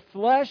from your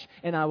flesh,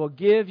 and I will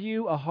give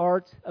you a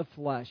heart of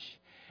flesh.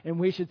 And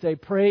we should say,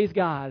 praise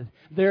God,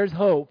 there's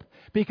hope.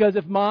 Because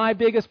if my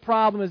biggest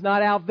problem is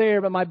not out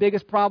there, but my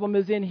biggest problem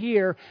is in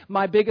here,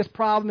 my biggest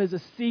problem is a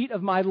seat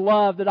of my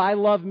love, that I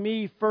love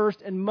me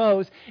first and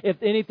most.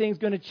 If anything's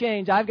going to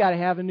change, I've got to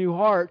have a new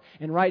heart.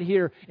 And right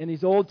here in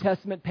these Old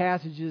Testament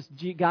passages,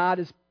 God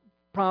is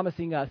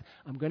promising us,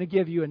 I'm going to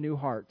give you a new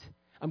heart.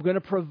 I'm going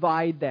to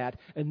provide that,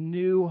 a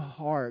new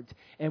heart.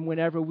 And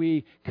whenever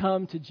we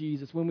come to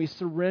Jesus, when we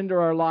surrender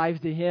our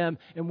lives to Him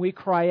and we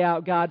cry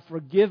out, God,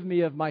 forgive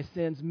me of my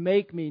sins,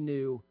 make me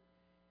new.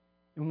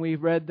 And we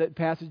read that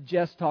passage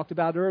Jess talked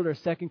about earlier,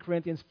 2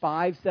 Corinthians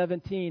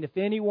 5:17. If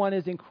anyone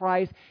is in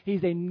Christ,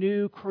 he's a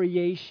new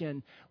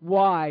creation.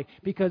 Why?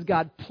 Because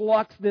God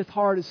plucks this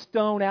heart of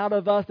stone out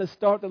of us,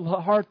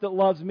 the heart that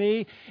loves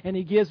me, and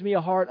He gives me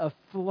a heart of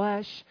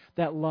flesh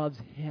that loves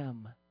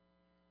Him.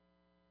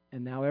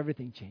 And now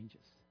everything changes.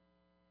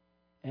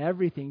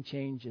 Everything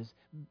changes.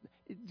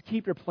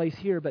 Keep your place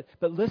here, but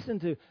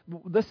listen.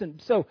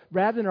 So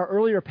rather than our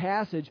earlier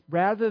passage,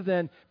 rather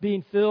than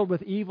being filled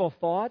with evil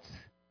thoughts,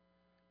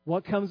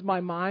 what comes to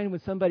my mind when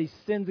somebody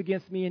sins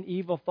against me in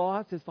evil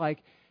thoughts? It's like,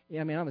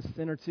 I'm a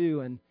sinner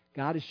too, and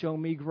God has shown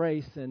me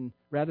grace, and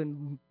rather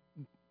than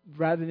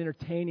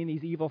entertaining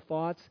these evil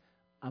thoughts,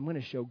 I'm going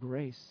to show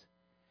grace.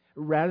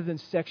 Rather than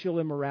sexual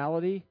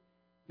immorality,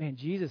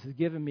 Jesus has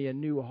given me a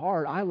new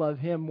heart. I love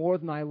Him more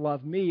than I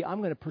love me. I'm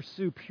going to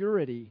pursue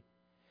purity.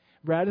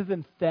 Rather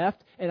than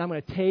theft, and I'm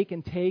going to take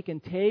and take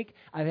and take,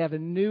 I have a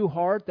new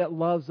heart that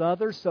loves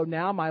others, so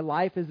now my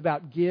life is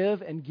about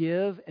give and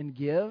give and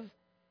give.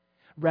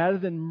 Rather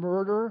than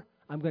murder,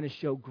 I'm going to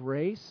show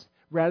grace.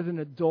 Rather than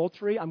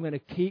adultery, I'm going to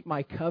keep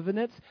my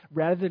covenants.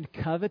 Rather than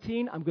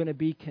coveting, I'm going to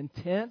be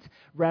content.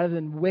 Rather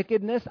than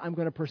wickedness, I'm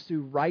going to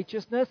pursue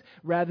righteousness.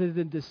 Rather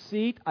than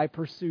deceit, I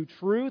pursue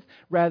truth.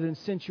 Rather than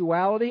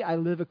sensuality, I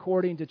live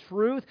according to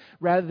truth.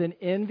 Rather than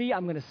envy,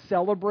 I'm going to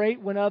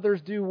celebrate when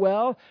others do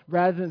well.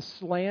 Rather than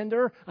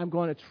slander, I'm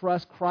going to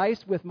trust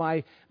Christ with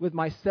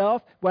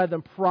myself. Rather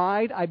than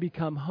pride, I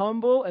become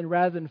humble. And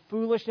rather than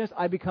foolishness,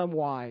 I become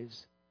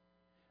wise.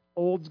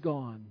 Old's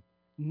gone.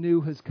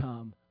 New has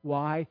come.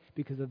 Why?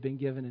 Because I've been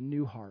given a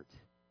new heart.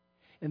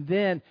 And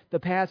then the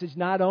passage,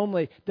 not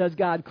only does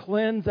God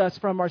cleanse us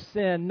from our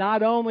sin,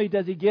 not only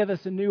does He give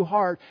us a new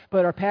heart,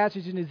 but our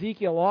passage in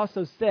Ezekiel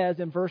also says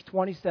in verse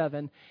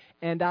 27,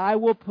 and I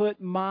will put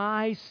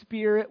my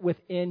spirit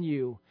within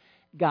you.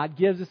 God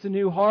gives us a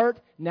new heart.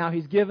 Now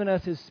He's given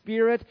us His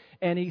Spirit.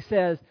 And He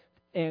says,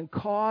 and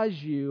cause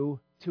you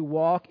to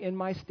walk in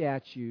my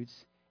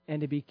statutes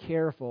and to be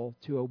careful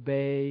to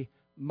obey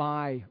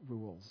my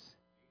rules.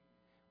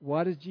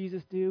 What does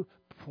Jesus do?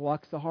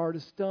 Plucks the heart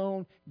of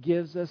stone,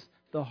 gives us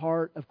the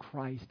heart of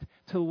Christ.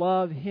 To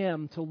love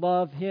Him,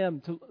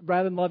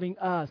 rather than loving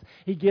us.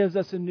 He gives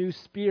us a new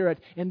spirit,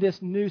 and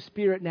this new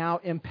spirit now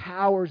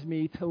empowers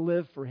me to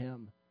live for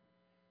Him.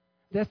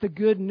 That's the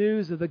good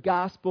news of the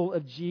gospel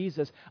of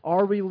Jesus.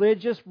 Our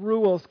religious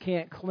rules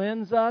can't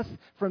cleanse us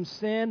from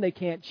sin. They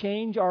can't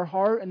change our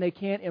heart, and they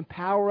can't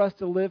empower us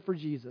to live for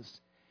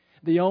Jesus.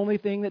 The only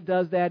thing that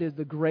does that is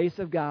the grace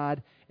of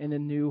God and a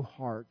new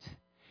heart.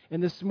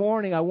 And this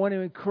morning, I want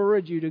to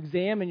encourage you to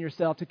examine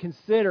yourself, to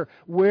consider,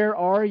 where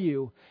are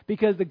you?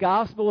 Because the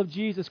gospel of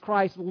Jesus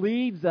Christ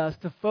leads us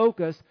to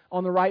focus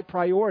on the right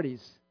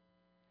priorities.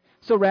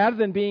 So rather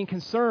than being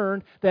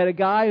concerned that a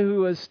guy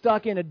who is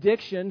stuck in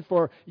addiction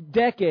for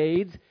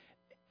decades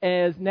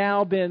has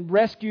now been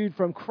rescued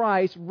from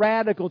Christ,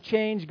 radical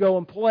change go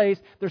in place,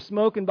 they're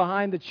smoking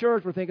behind the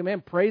church, we're thinking,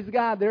 man, praise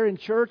God, they're in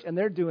church and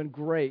they're doing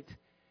great.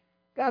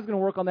 God's going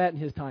to work on that in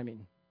His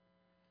timing.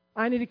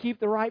 I need to keep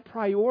the right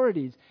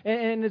priorities.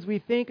 And as we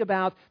think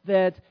about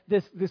that,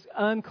 this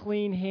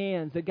unclean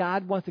hands, that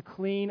God wants to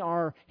clean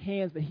our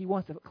hands, but He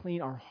wants to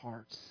clean our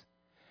hearts.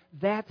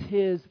 That's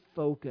His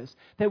focus.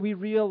 That we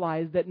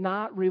realize that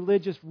not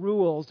religious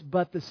rules,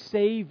 but the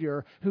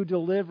Savior who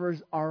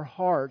delivers our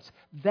hearts.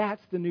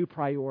 That's the new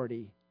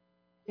priority.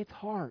 It's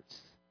hearts,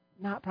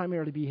 not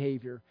primarily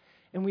behavior.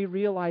 And we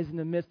realize in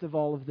the midst of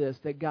all of this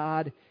that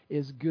God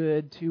is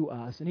good to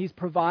us. And He's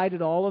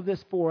provided all of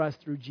this for us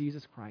through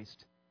Jesus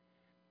Christ.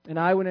 And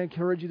I would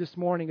encourage you this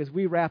morning as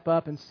we wrap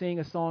up and sing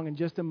a song in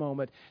just a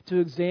moment to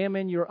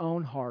examine your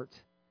own heart.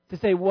 To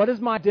say, what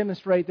does my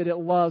demonstrate that it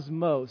loves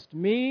most?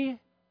 Me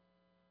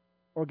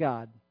or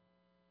God?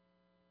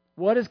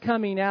 What is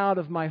coming out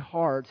of my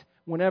heart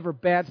whenever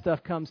bad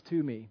stuff comes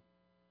to me?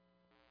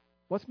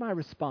 What's my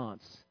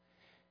response?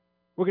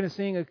 We're going to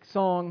sing a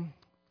song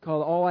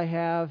called All I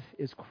Have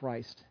is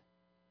Christ.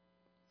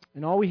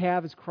 And all we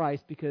have is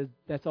Christ because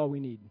that's all we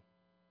need.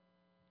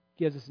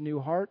 Gives us a new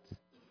heart,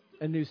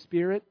 a new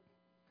spirit,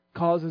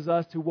 causes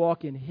us to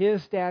walk in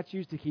His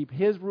statutes, to keep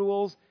His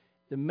rules,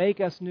 to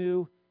make us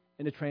new,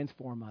 and to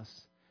transform us.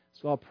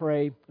 So I'll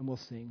pray and we'll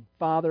sing.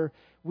 Father,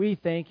 we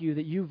thank You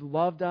that You've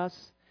loved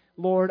us.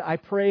 Lord, I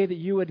pray that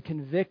You would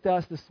convict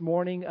us this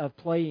morning of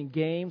playing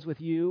games with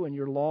You and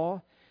Your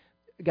law.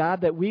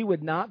 God, that we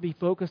would not be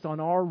focused on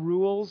our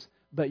rules,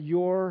 but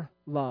Your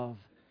love.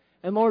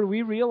 And Lord,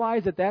 we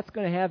realize that that's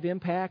going to have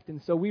impact,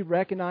 and so we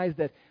recognize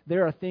that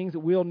there are things that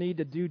we'll need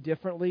to do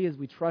differently as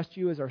we trust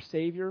You as our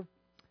Savior.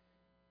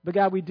 But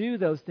God, we do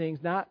those things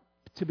not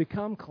to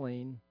become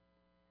clean,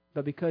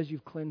 but because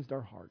You've cleansed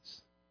our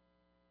hearts.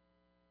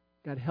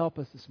 God, help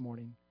us this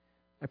morning.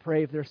 I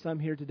pray if there's some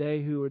here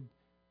today who would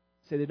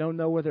say they don't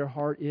know where their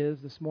heart is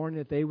this morning,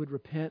 that they would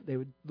repent, they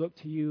would look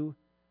to You.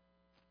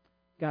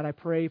 God, I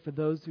pray for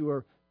those who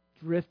are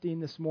drifting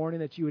this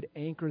morning that You would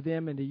anchor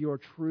them into Your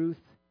truth.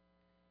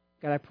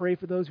 God, I pray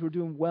for those who are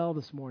doing well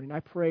this morning. I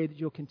pray that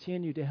You'll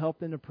continue to help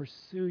them to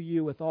pursue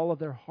You with all of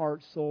their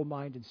heart, soul,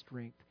 mind, and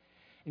strength.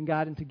 And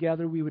God, and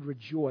together we would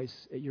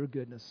rejoice at Your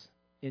goodness.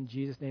 In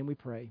Jesus' name we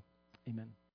pray. Amen.